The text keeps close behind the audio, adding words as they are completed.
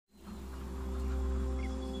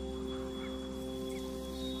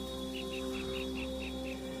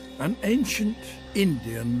An ancient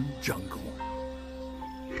Indian jungle.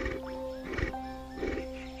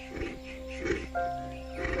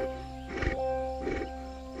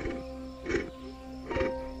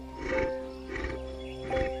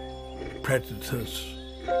 Predators.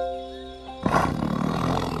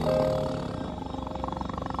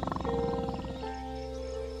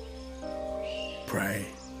 Prey.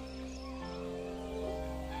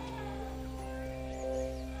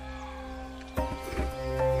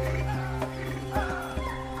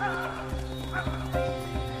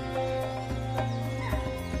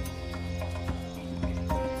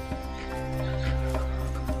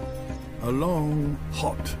 A long,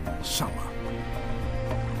 hot summer.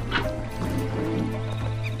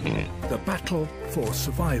 The battle for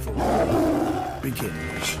survival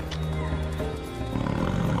begins.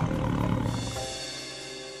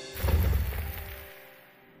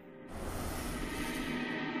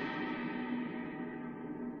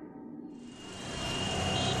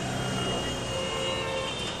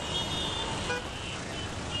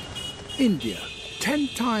 India, 10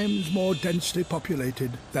 times more densely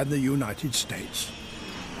populated than the United States.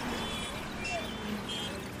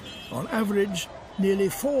 On average, nearly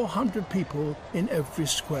 400 people in every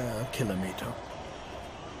square kilometre.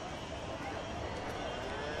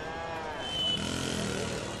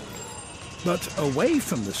 But away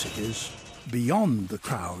from the cities, beyond the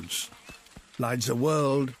crowds, lies a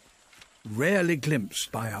world rarely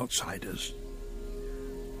glimpsed by outsiders.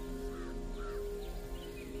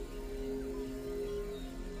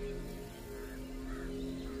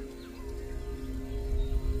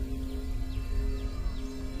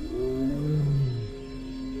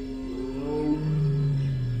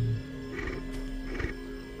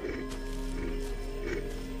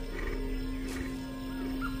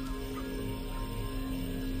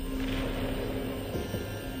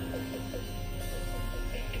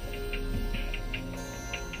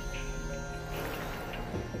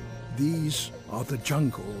 These are the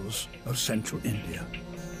jungles of central India.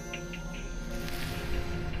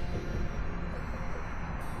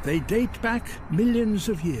 They date back millions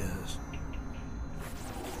of years.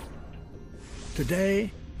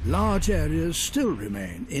 Today, large areas still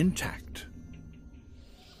remain intact.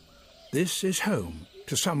 This is home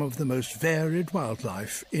to some of the most varied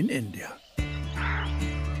wildlife in India.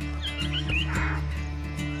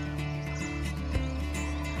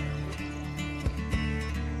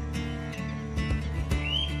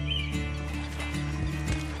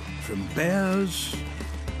 From bears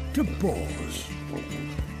to boars,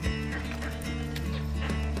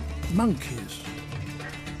 monkeys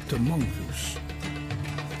to mongoose,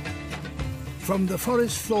 from the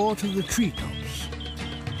forest floor to the treetops,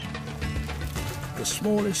 the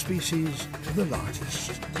smallest species to the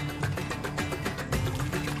largest.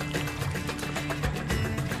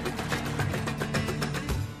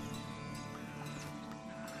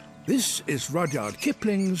 This is Rudyard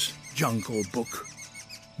Kipling's Jungle Book,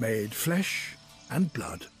 made flesh and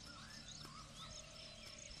blood.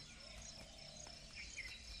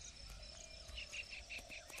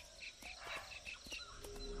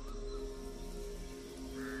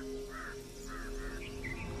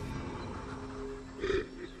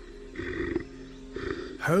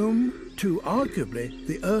 Home to arguably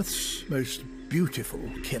the Earth's most beautiful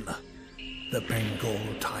killer, the Bengal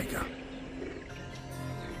tiger.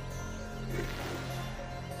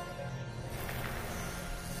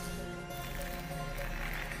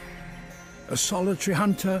 A solitary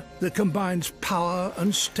hunter that combines power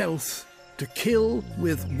and stealth to kill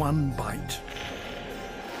with one bite.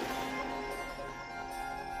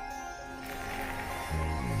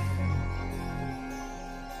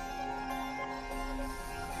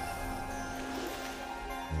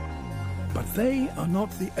 But they are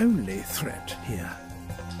not the only threat here.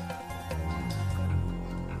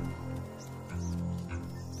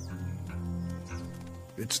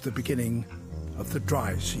 It's the beginning of the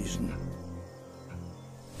dry season.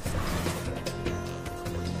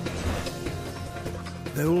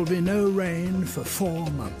 There will be no rain for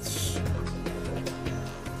 4 months.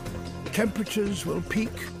 Temperatures will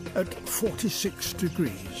peak at 46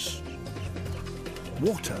 degrees.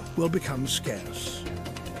 Water will become scarce.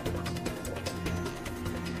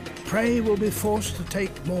 Prey will be forced to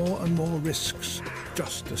take more and more risks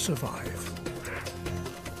just to survive.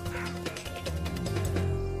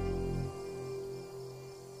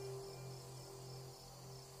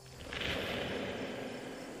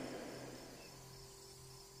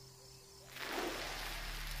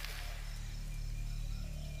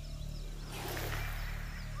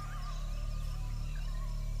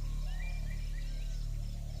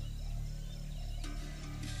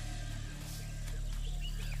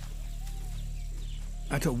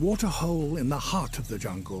 At a waterhole in the heart of the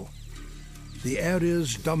jungle, the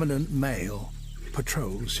area's dominant male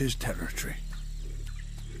patrols his territory.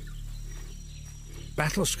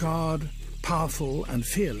 Battle-scarred, powerful and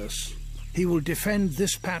fearless, he will defend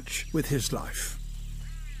this patch with his life.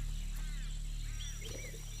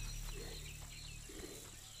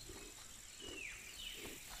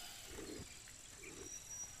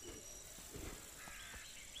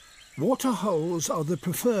 Waterholes are the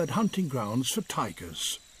preferred hunting grounds for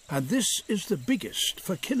tigers, and this is the biggest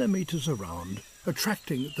for kilometres around,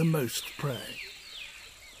 attracting the most prey.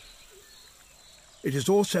 It is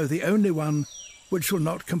also the only one which will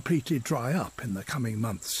not completely dry up in the coming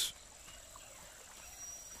months.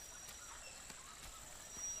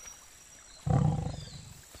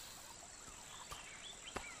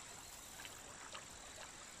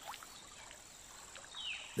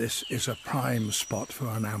 This is a prime spot for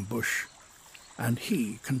an ambush, and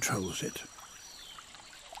he controls it.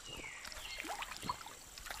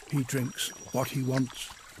 He drinks what he wants,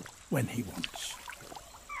 when he wants.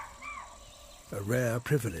 A rare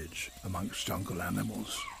privilege amongst jungle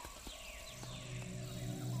animals.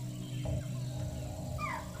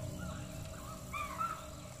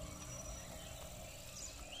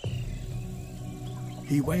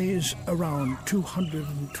 He weighs around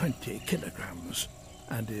 220 kilograms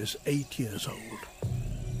and is 8 years old.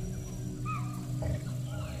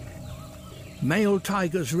 Male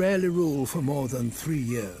tigers rarely rule for more than 3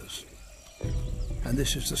 years, and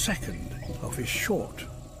this is the second of his short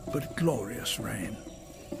but glorious reign.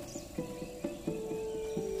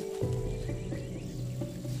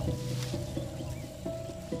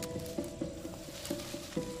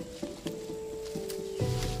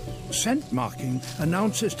 Scent marking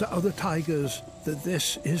announces to other tigers that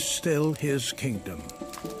this is still his kingdom.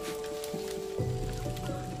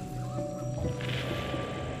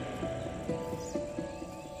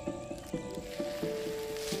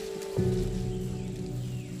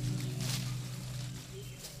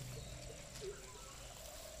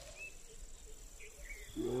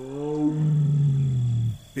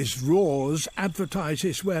 His roars advertise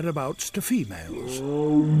his whereabouts to females,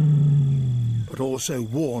 but also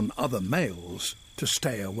warn other males to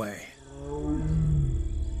stay away.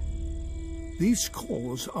 These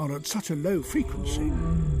calls are at such a low frequency,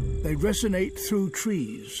 they resonate through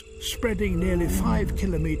trees, spreading nearly 5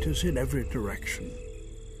 kilometers in every direction,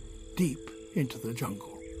 deep into the jungle.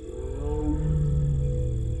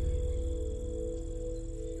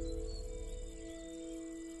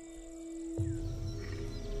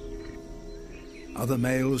 Other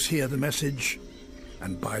males hear the message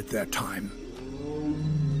and bide their time.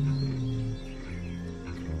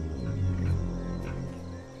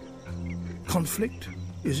 Conflict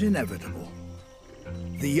is inevitable.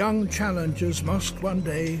 The young challengers must one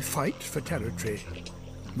day fight for territory,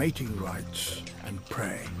 mating rights, and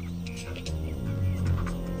prey.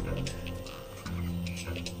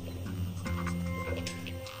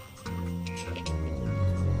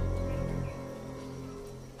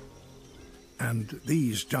 And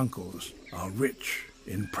these jungles are rich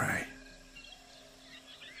in prey.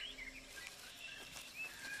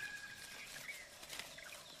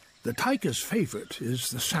 The tiger's favourite is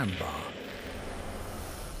the sambar.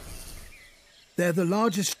 They're the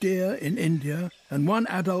largest deer in India, and one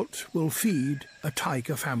adult will feed a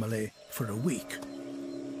tiger family for a week.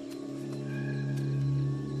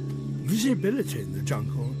 Visibility in the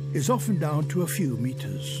jungle is often down to a few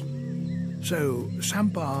meters. So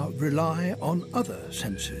sambar rely on other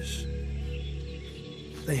senses.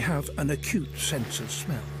 They have an acute sense of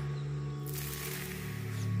smell.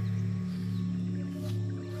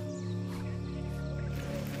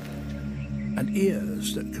 And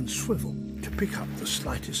ears that can swivel to pick up the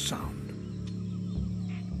slightest sound.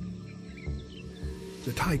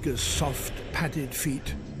 The tiger's soft, padded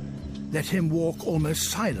feet let him walk almost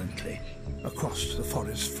silently across the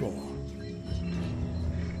forest floor.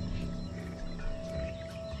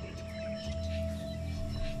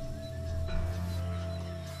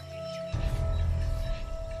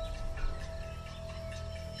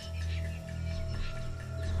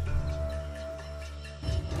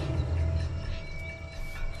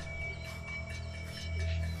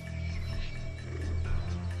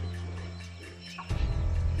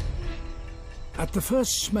 At the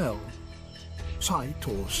first smell, sight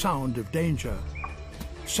or sound of danger,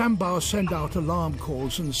 sambar send out alarm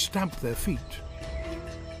calls and stamp their feet.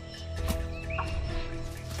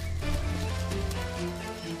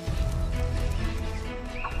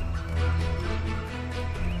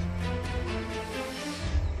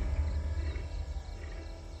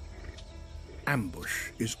 Ambush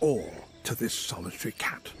is all to this solitary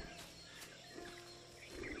cat.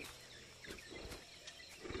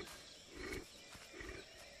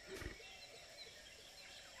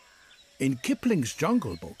 In Kipling's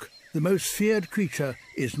Jungle Book, the most feared creature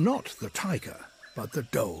is not the tiger, but the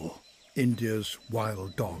dhole, India's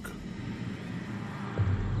wild dog.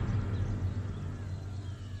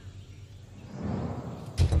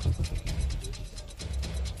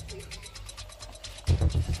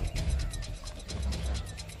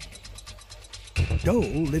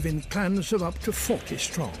 Dhole live in clans of up to 40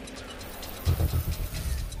 strong.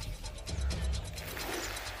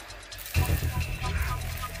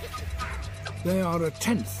 They are a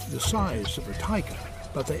tenth the size of a tiger,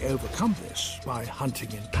 but they overcome this by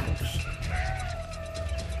hunting in packs.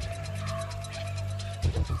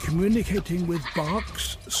 Communicating with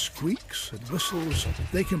barks, squeaks and whistles,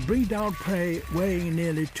 they can bring down prey weighing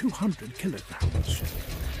nearly 200 kilograms.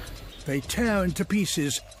 They tear into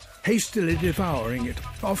pieces, hastily devouring it,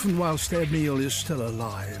 often whilst their meal is still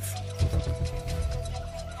alive.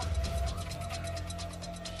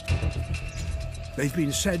 They've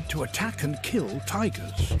been said to attack and kill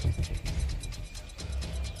tigers.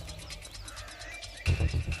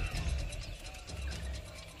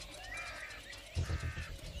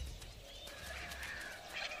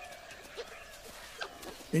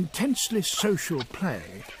 Intensely social play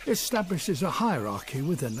establishes a hierarchy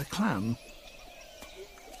within a clan,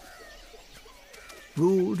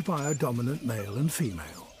 ruled by a dominant male and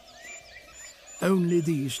female. Only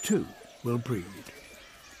these two will breed.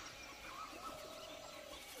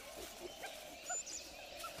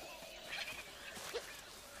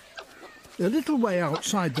 A little way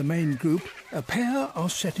outside the main group, a pair are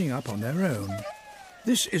setting up on their own.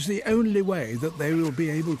 This is the only way that they will be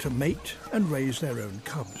able to mate and raise their own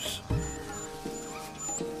cubs.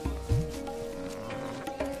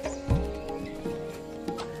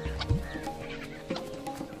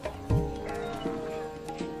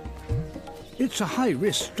 It's a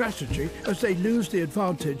high-risk strategy as they lose the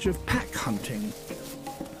advantage of pack hunting.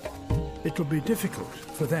 It will be difficult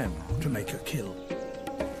for them to make a kill.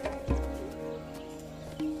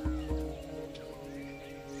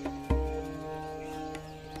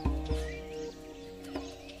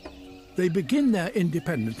 They begin their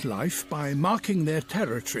independent life by marking their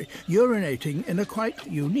territory, urinating in a quite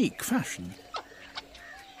unique fashion.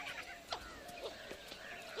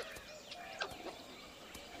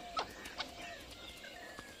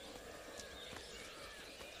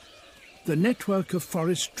 The network of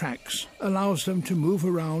forest tracks allows them to move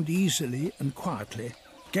around easily and quietly,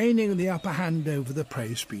 gaining the upper hand over the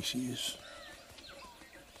prey species.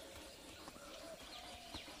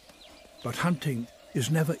 But hunting is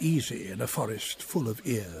never easy in a forest full of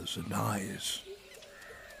ears and eyes.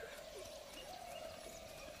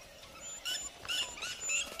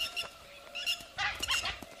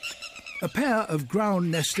 A pair of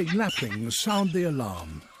ground-nesting lapwings sound the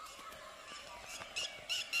alarm.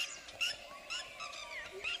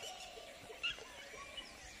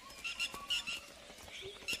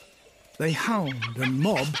 They hound and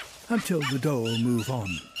mob until the dhole move on.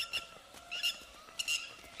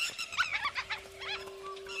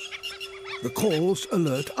 The calls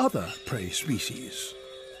alert other prey species.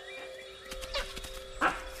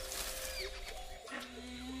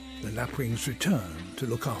 The lapwings return to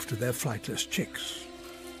look after their flightless chicks.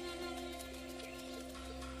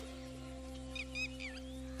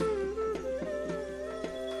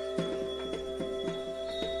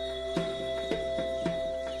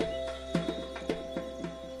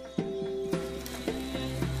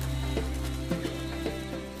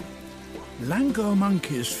 Langur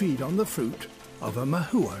monkeys feed on the fruit of a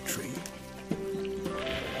mahua tree.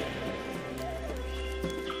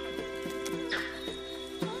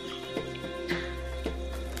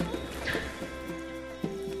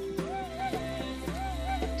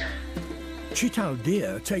 Chital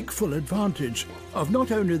deer take full advantage of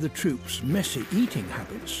not only the troops' messy eating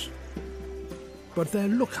habits, but their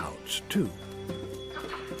lookouts too.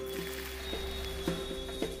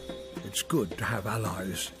 It's good to have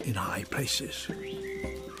allies in high places.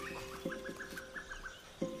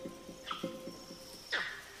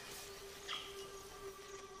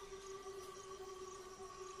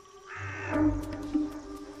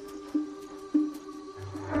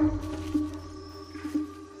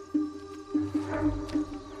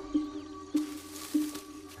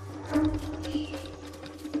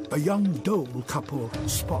 A young dhole couple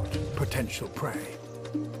spot potential prey.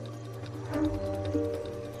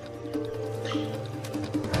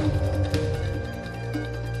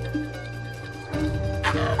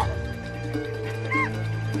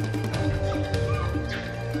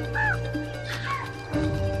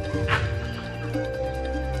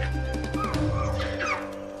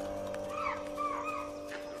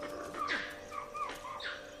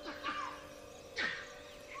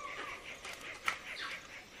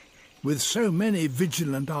 With so many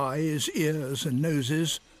vigilant eyes, ears and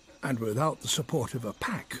noses, and without the support of a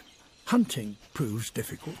pack, hunting proves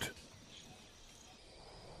difficult.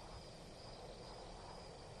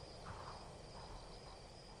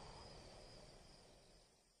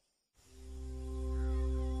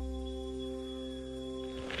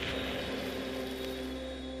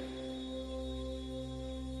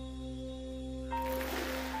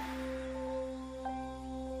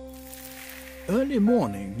 Early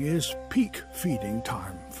morning is peak feeding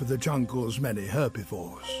time for the jungle's many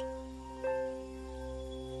herbivores.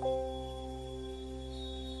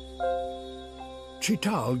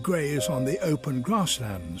 Chital graze on the open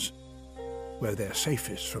grasslands, where they're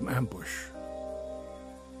safest from ambush.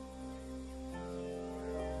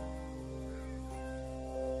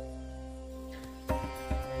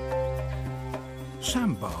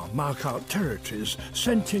 Sambar mark out territories,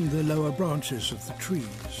 scenting the lower branches of the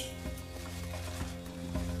trees.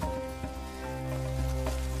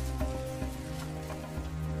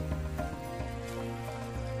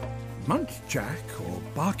 Muntjac, or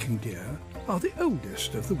barking deer, are the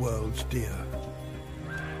oldest of the world's deer.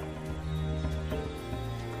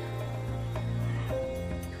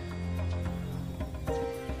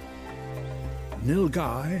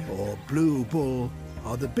 Nilgai, or blue bull,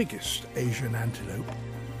 are the biggest Asian antelope.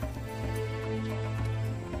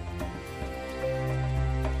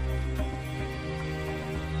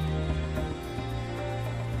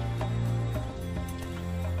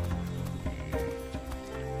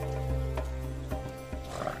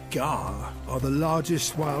 Gar are the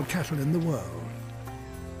largest wild cattle in the world.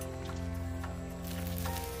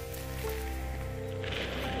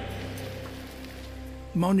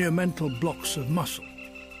 Monumental blocks of muscle,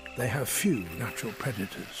 they have few natural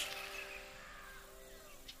predators.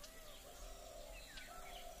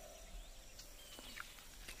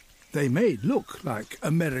 They may look like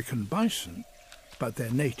American bison, but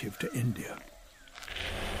they're native to India.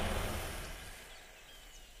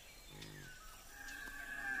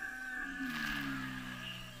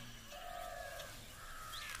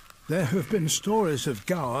 There have been stories of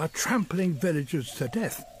Gaur trampling villagers to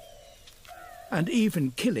death and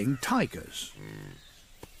even killing tigers.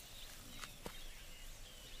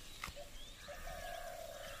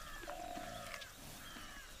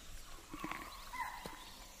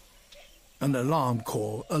 An alarm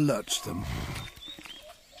call alerts them.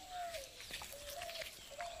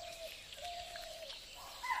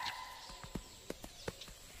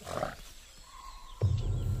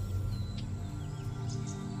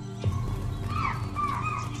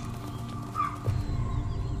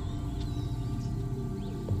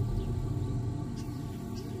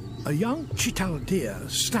 A young chital deer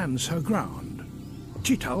stands her ground.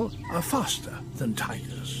 Chital are faster than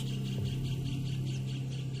tigers.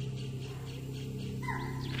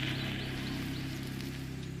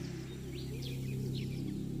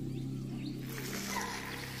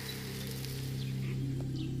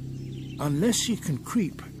 Unless you can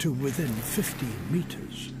creep to within 15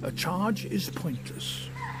 meters, a charge is pointless.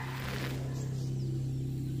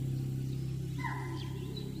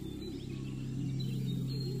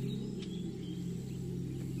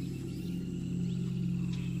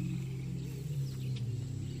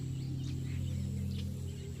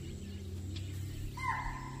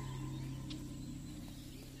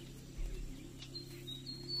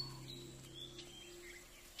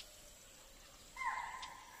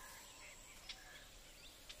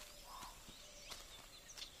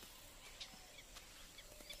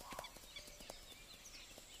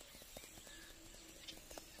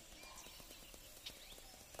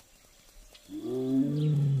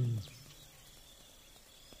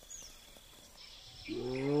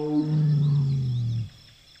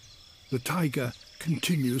 The tiger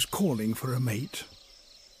continues calling for a mate.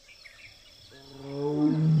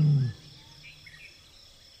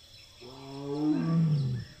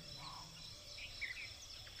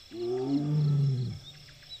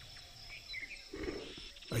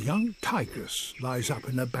 A young tigress lies up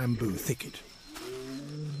in a bamboo thicket.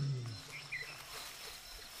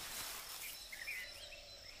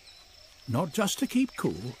 Not just to keep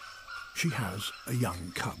cool, she has a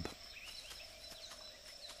young cub.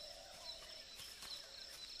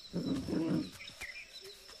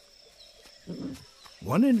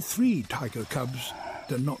 One in 3 tiger cubs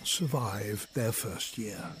do not survive their first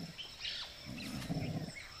year.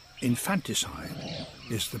 Infanticide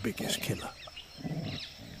is the biggest killer.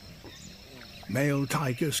 Male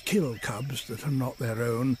tigers kill cubs that are not their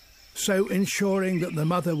own, so ensuring that the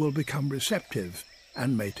mother will become receptive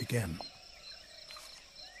and mate again.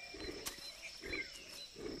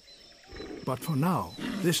 But for now,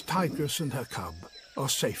 this tigress and her cub are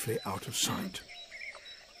safely out of sight.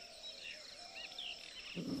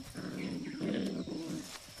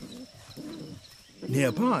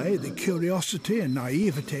 Nearby, the curiosity and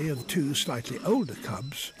naivety of two slightly older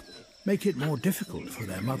cubs make it more difficult for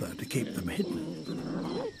their mother to keep them hidden.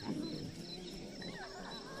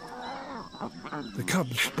 The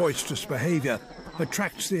cub's boisterous behaviour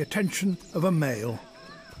attracts the attention of a male.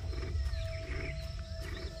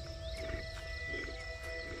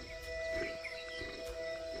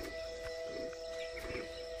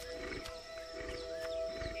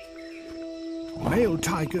 Male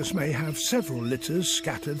tigers may have several litters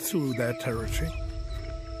scattered through their territory.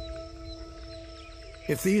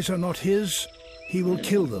 If these are not his, he will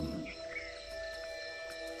kill them.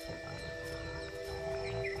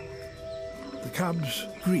 The cubs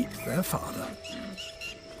greet their father.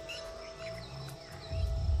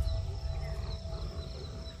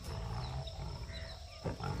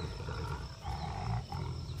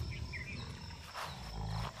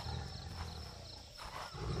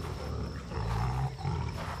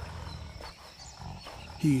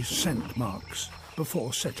 He scent marks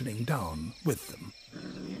before settling down with them.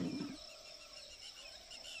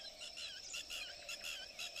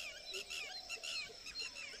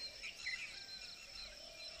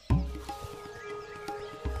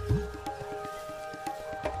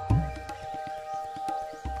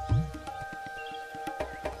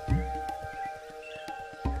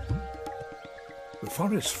 The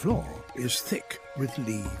forest floor is thick with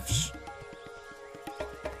leaves.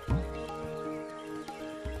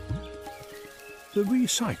 The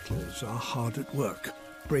recyclers are hard at work,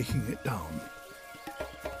 breaking it down.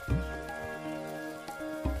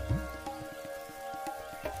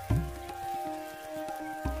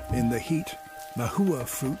 In the heat, mahua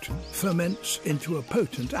fruit ferments into a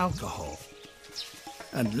potent alcohol,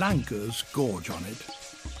 and langurs gorge on it.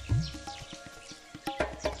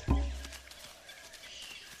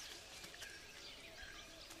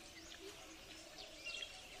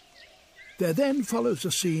 There then follows a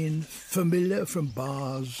scene familiar from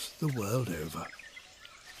bars the world over.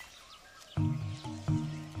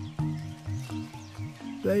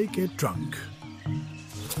 They get drunk,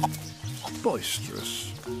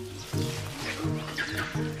 boisterous.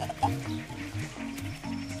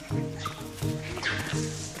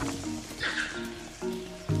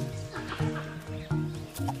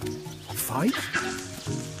 Fight?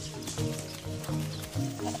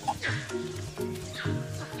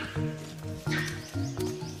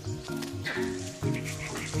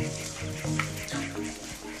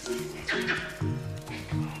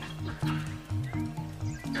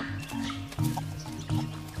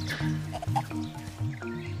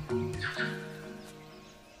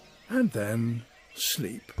 And then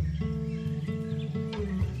sleep.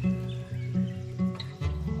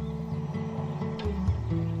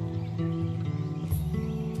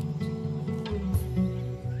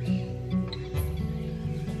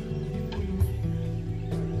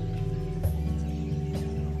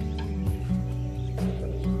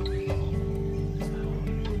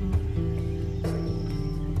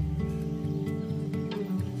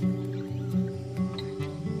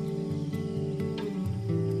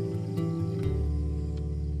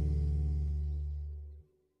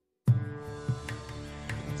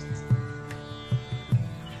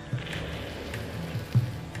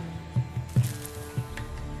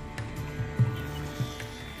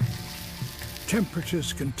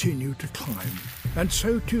 Temperatures continue to climb, and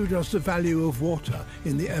so too does the value of water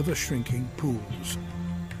in the ever-shrinking pools.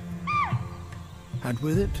 And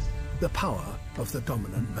with it, the power of the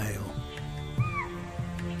dominant male.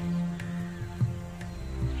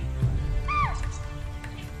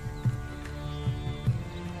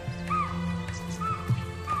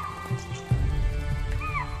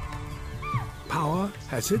 Power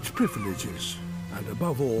has its privileges, and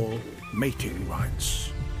above all, mating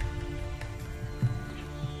rights.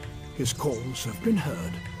 His calls have been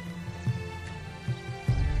heard.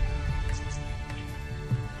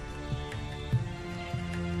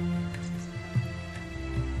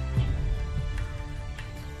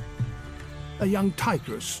 A young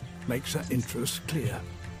tigress makes her interest clear.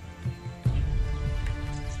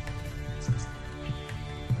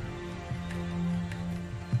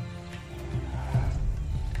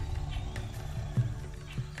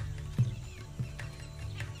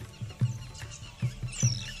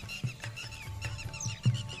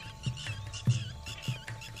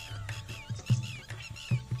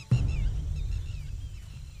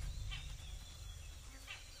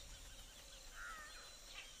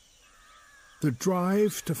 The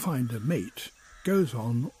drive to find a mate goes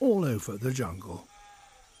on all over the jungle.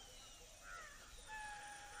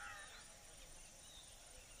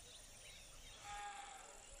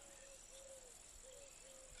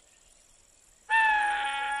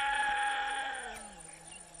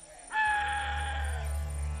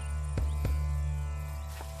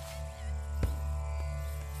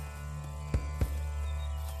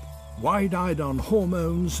 Wide-eyed on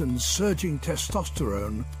hormones and surging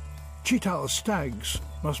testosterone, Chital stags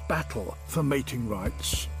must battle for mating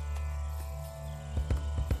rights.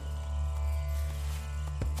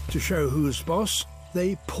 To show who's boss,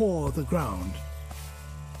 they paw the ground.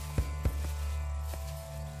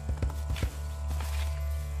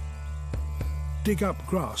 Dig up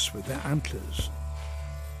grass with their antlers.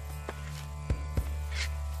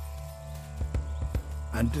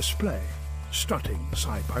 And display, strutting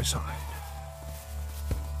side by side.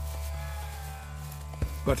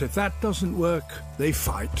 But if that doesn't work, they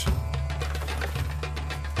fight.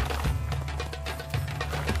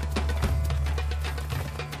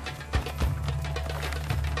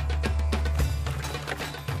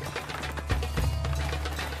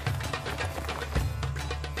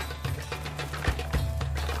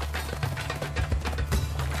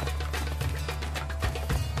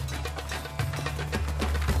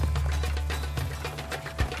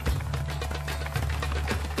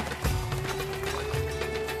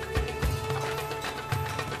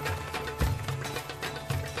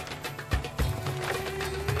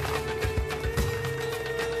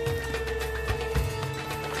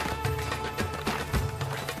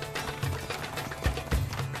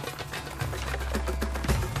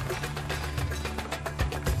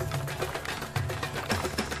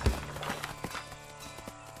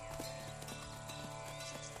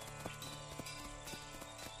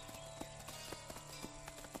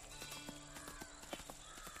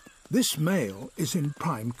 This male is in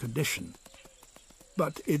prime condition,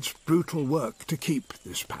 but it's brutal work to keep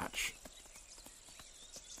this patch.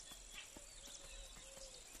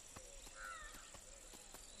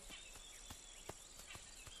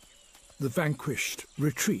 The vanquished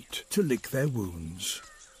retreat to lick their wounds.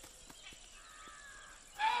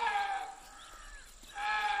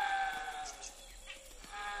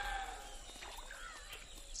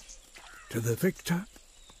 To the victor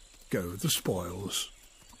go the spoils.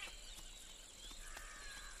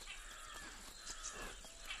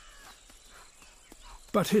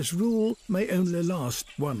 But his rule may only last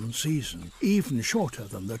one season, even shorter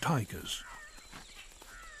than the tiger's.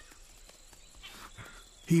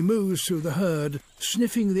 He moves through the herd,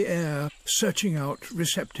 sniffing the air, searching out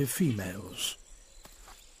receptive females.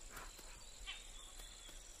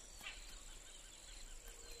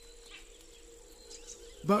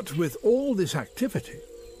 But with all this activity,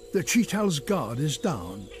 the cheetah's guard is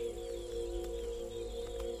down.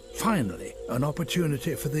 Finally, an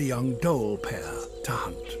opportunity for the young dhole pair to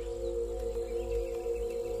hunt.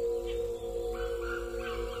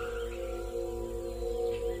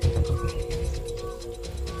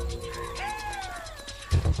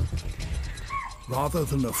 Rather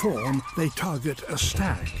than a fawn, they target a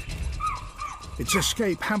stag. Its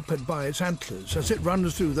escape hampered by its antlers as it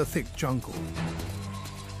runs through the thick jungle.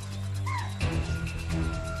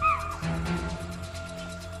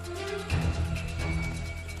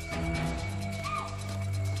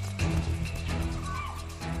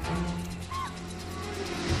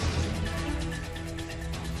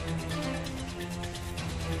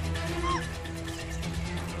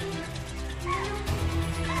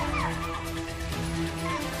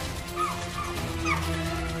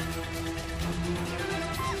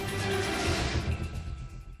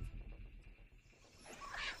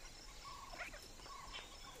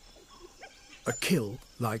 A kill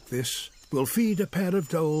like this will feed a pair of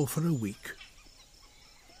dhole for a week.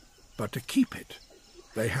 But to keep it,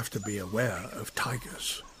 they have to be aware of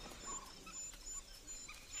tigers.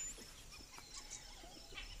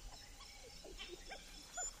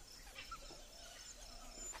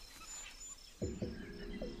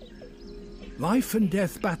 Life and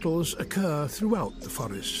death battles occur throughout the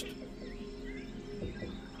forest.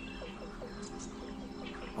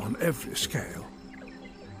 On every scale.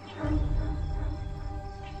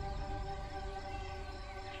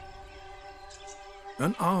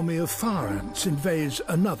 An army of fire ants invades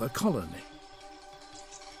another colony.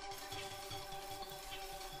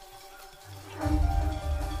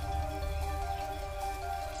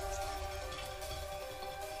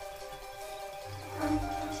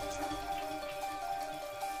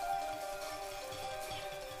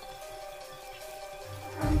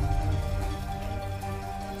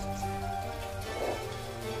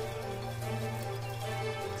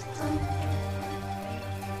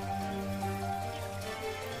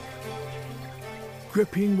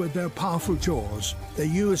 Gripping with their powerful jaws, they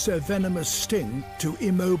use their venomous sting to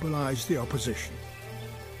immobilize the opposition.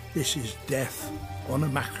 This is death on a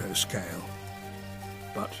macro scale,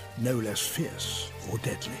 but no less fierce or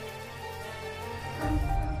deadly.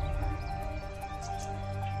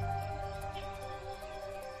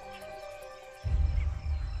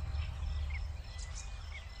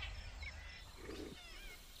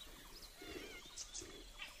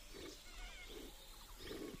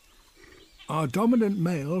 Our dominant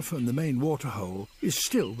male from the main waterhole is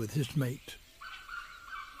still with his mate.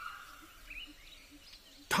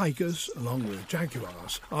 Tigers, along with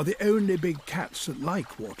jaguars, are the only big cats that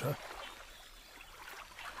like water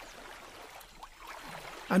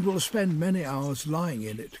and will spend many hours lying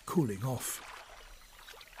in it, cooling off.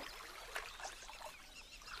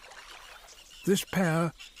 This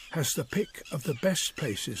pair has the pick of the best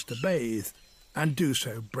places to bathe, and do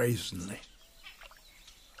so brazenly.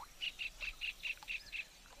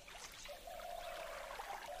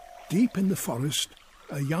 Deep in the forest,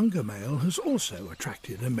 a younger male has also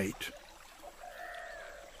attracted a mate.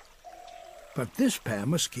 But this pair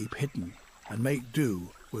must keep hidden and make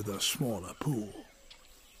do with a smaller pool.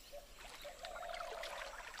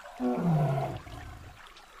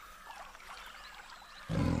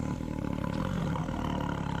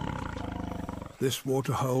 This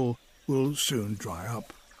waterhole will soon dry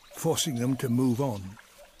up, forcing them to move on.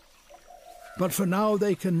 But for now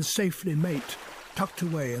they can safely mate, tucked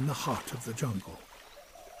away in the heart of the jungle.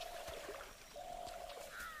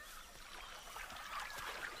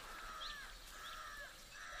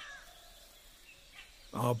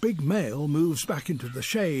 Our big male moves back into the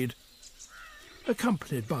shade,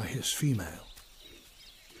 accompanied by his female.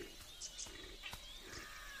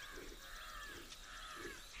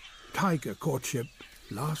 Tiger courtship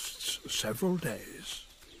lasts several days.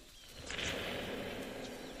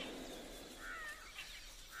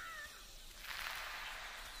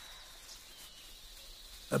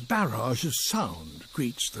 A barrage of sound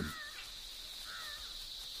greets them.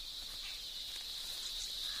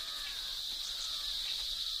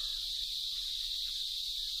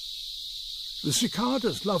 The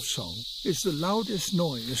cicada's love song is the loudest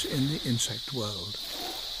noise in the insect world.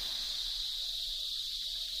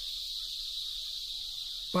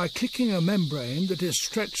 By clicking a membrane that is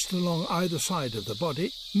stretched along either side of the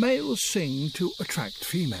body, males sing to attract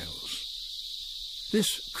females.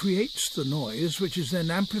 This creates the noise which is then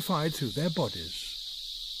amplified through their bodies.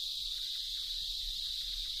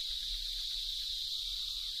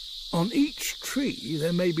 On each tree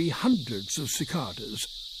there may be hundreds of cicadas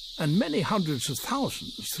and many hundreds of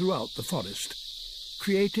thousands throughout the forest,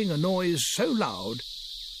 creating a noise so loud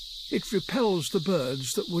it repels the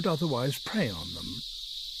birds that would otherwise prey on them.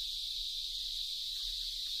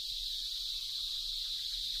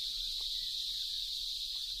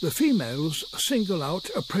 The females single out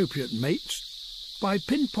appropriate mates by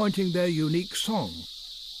pinpointing their unique song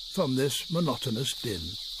from this monotonous din.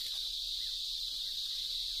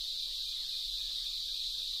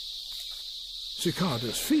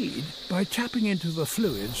 Cicadas feed by tapping into the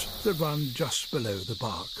fluids that run just below the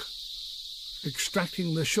bark.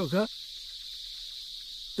 Extracting the sugar,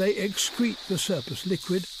 they excrete the surplus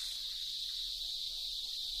liquid,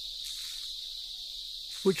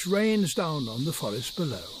 which rains down on the forest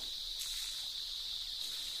below.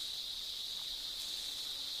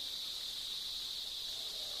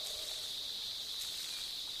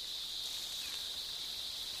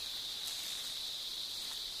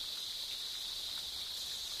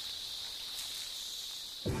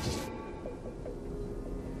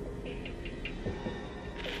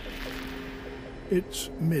 It's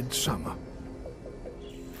midsummer.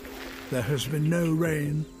 There has been no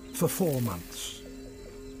rain for 4 months.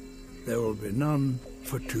 There will be none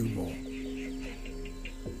for 2 more.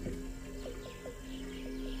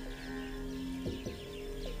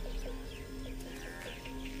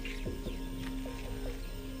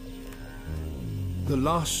 The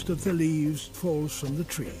last of the leaves falls from the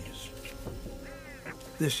trees.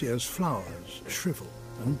 This year's flowers shrivel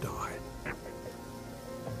and die.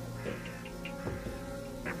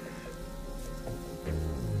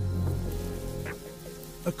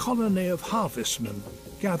 A colony of harvestmen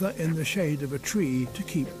gather in the shade of a tree to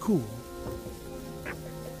keep cool.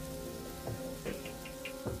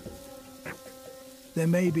 There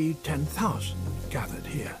may be 10,000 gathered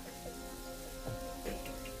here.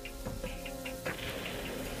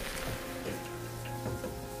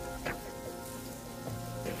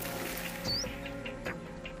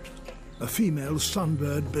 A female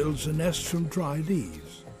sunbird builds a nest from dry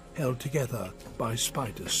leaves, held together by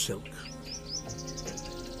spider's silk.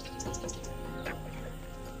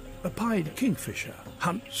 A pied kingfisher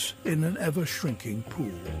hunts in an ever-shrinking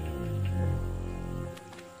pool.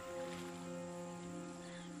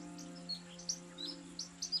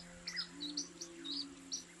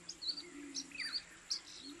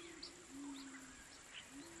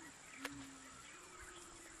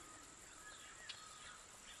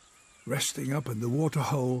 Resting up in the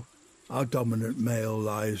waterhole, our dominant male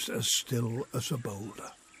lies as still as a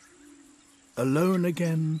boulder. Alone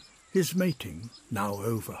again, his mating now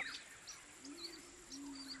over.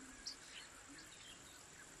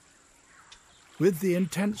 With the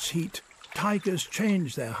intense heat, tigers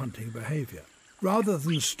change their hunting behaviour. Rather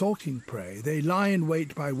than stalking prey, they lie in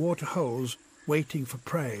wait by water holes, waiting for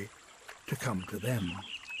prey to come to them.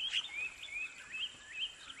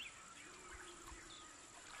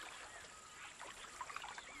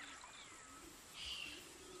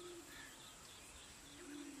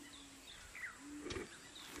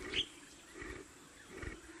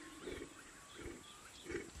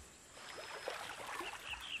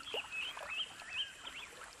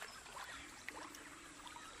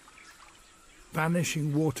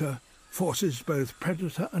 Vanishing water forces both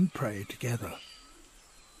predator and prey together.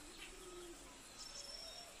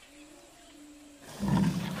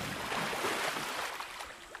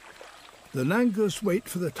 The langurs wait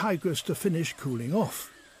for the tigress to finish cooling off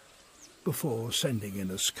before sending in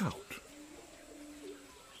a scout.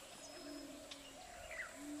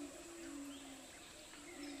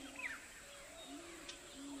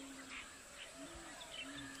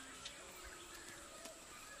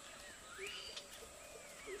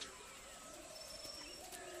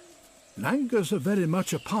 Langurs are very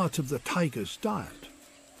much a part of the tiger's diet,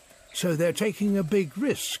 so they're taking a big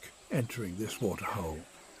risk entering this waterhole.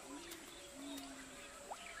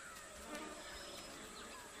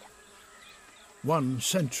 One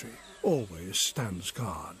sentry always stands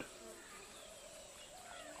guard.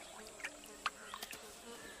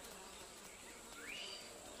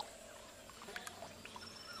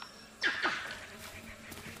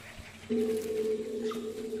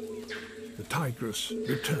 The tigress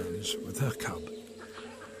returns with her cub.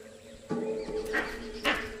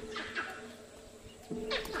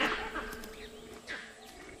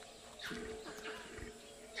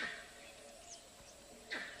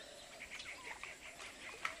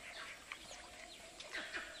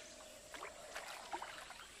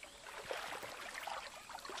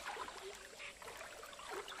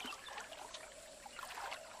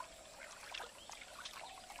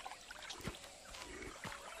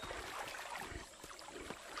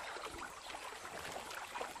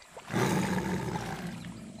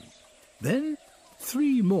 Then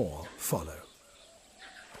 3 more follow.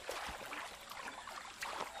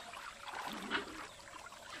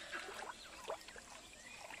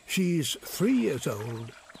 She's 3 years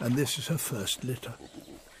old, and this is her first litter.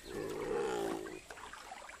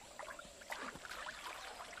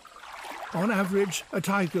 On average, a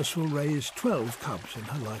tigress will raise 12 cubs in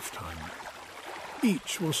her lifetime.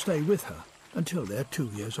 Each will stay with her until they're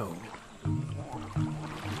 2 years old.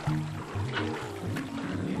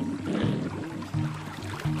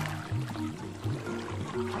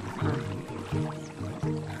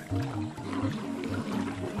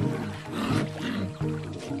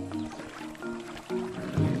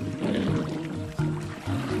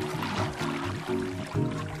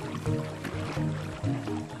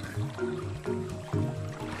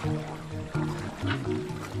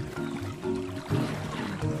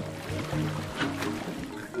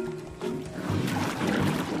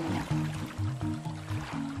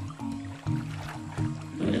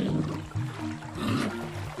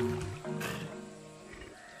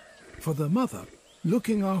 For the mother,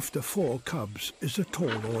 looking after 4 cubs is a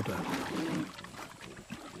tall order.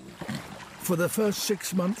 For the first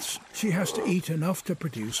 6 months, she has to eat enough to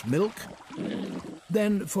produce milk.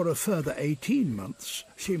 Then, for a further 18 months,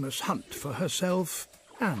 she must hunt for herself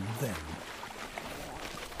and them.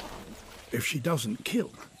 If she doesn't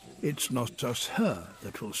kill, it's not just her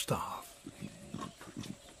that will starve.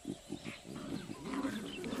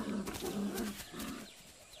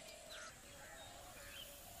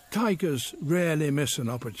 Tigers rarely miss an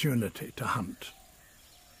opportunity to hunt.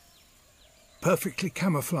 Perfectly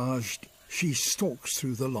camouflaged, she stalks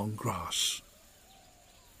through the long grass.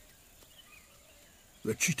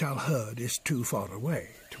 The chital herd is too far away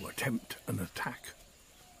to attempt an attack.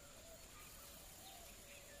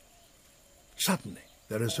 Suddenly,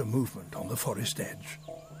 there is a movement on the forest edge.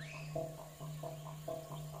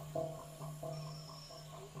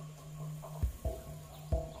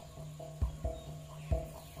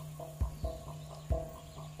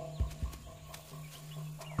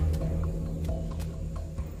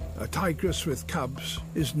 A tigress with cubs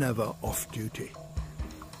is never off duty.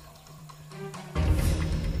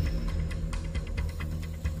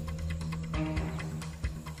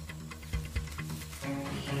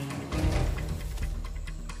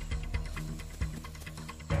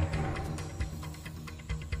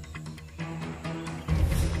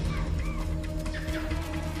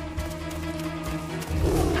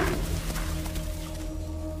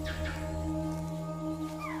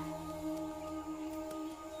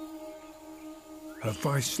 Her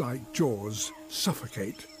vice-like jaws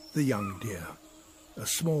suffocate the young deer. A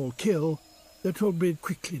small kill that will be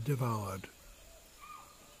quickly devoured.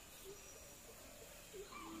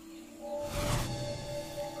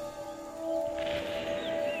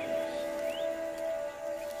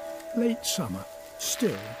 Late summer,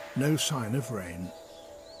 still no sign of rain.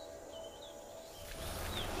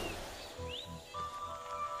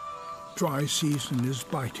 Dry season is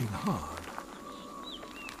biting hard.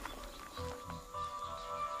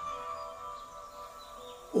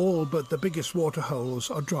 All but the biggest waterholes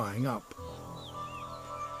are drying up.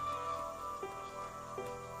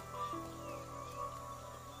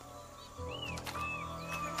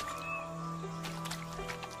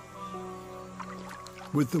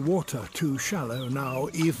 With the water too shallow now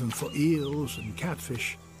even for eels and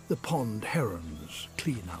catfish, the pond herons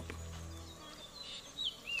clean up.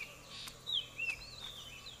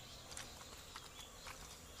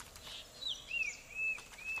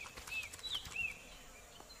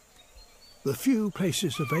 The few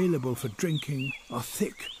places available for drinking are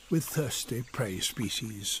thick with thirsty prey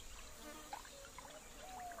species.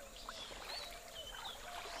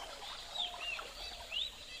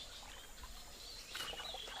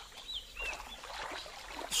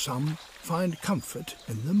 Some find comfort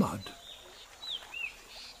in the mud.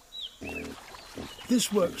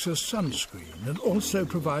 This works as sunscreen and also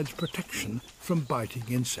provides protection from biting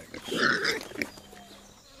insects.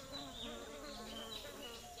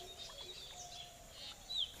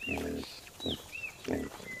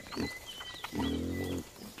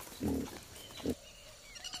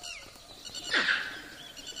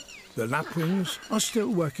 The lapwings are still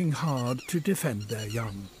working hard to defend their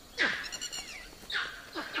young.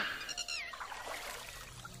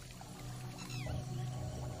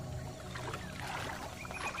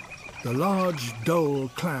 The large dhole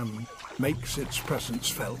clam makes its presence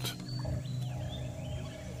felt.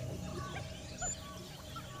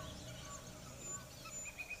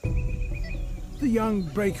 The young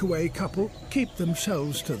breakaway couple keep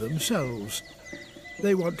themselves to themselves.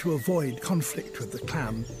 They want to avoid conflict with the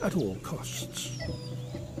clam at all costs.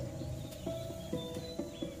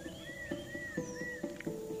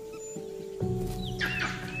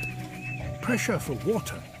 Pressure for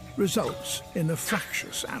water results in a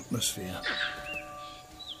fractious atmosphere.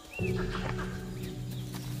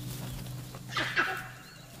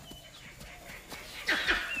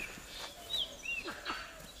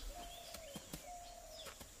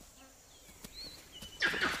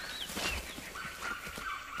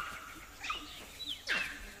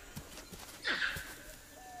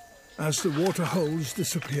 As the water holes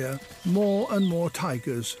disappear, more and more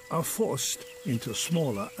tigers are forced into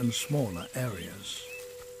smaller and smaller areas.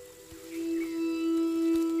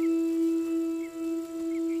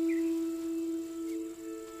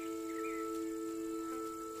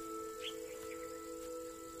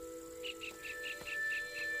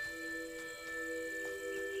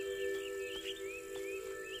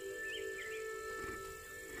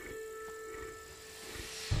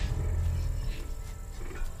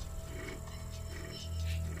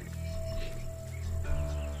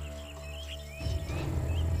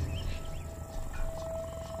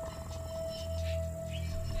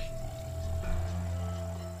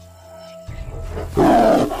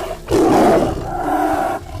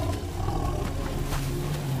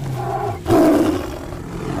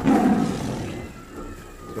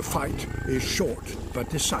 The fight is short but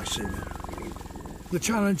decisive. The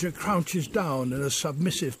challenger crouches down in a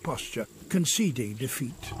submissive posture, conceding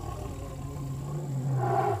defeat.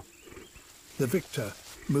 The victor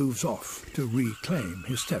moves off to reclaim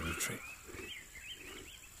his territory.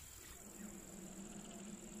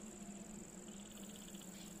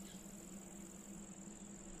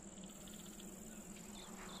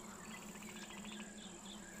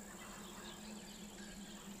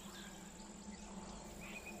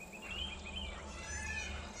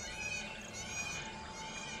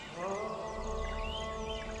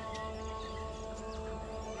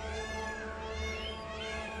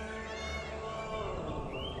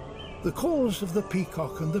 The calls of the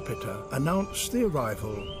peacock and the pitter announce the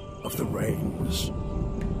arrival of the rains.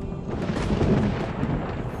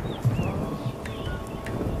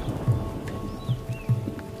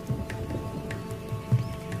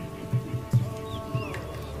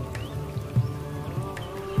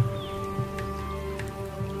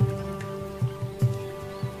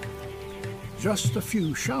 Just a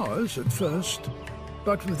few showers at first,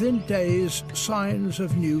 but within days signs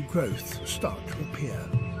of new growth start to appear.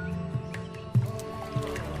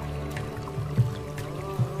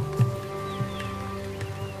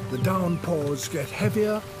 The downpours get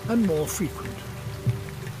heavier and more frequent.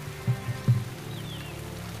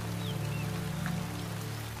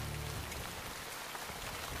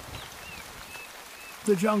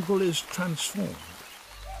 the jungle is transformed.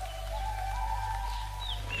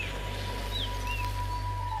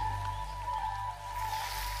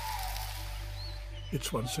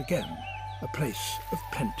 It's once again a place of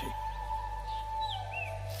plenty.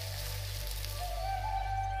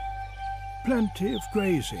 Plenty of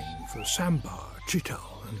grazing for sambar,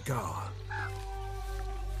 chital and gar.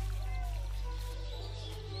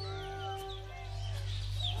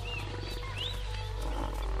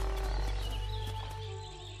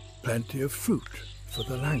 Plenty of fruit for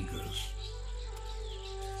the langurs.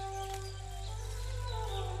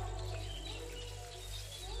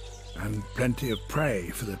 And plenty of prey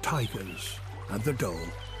for the tigers and the dhole.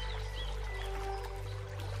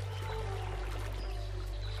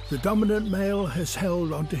 The dominant male has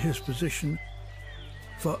held onto his position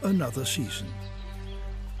for another season.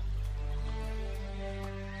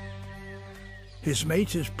 His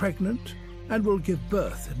mate is pregnant and will give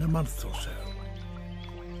birth in a month or so.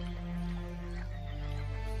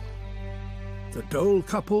 The dhole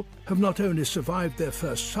couple have not only survived their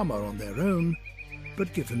first summer on their own,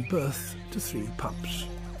 but given birth to 3 pups.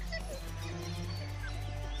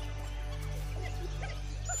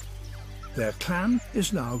 Their clan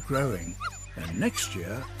is now growing, and next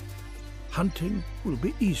year, hunting will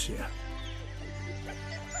be easier.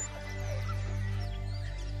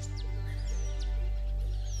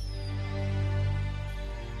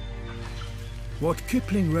 What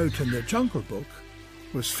Kipling wrote in the Jungle Book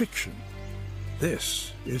was fiction.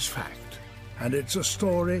 This is fact, and it's a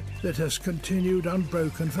story that has continued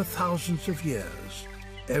unbroken for thousands of years,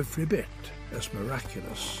 every bit as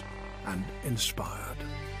miraculous and inspired.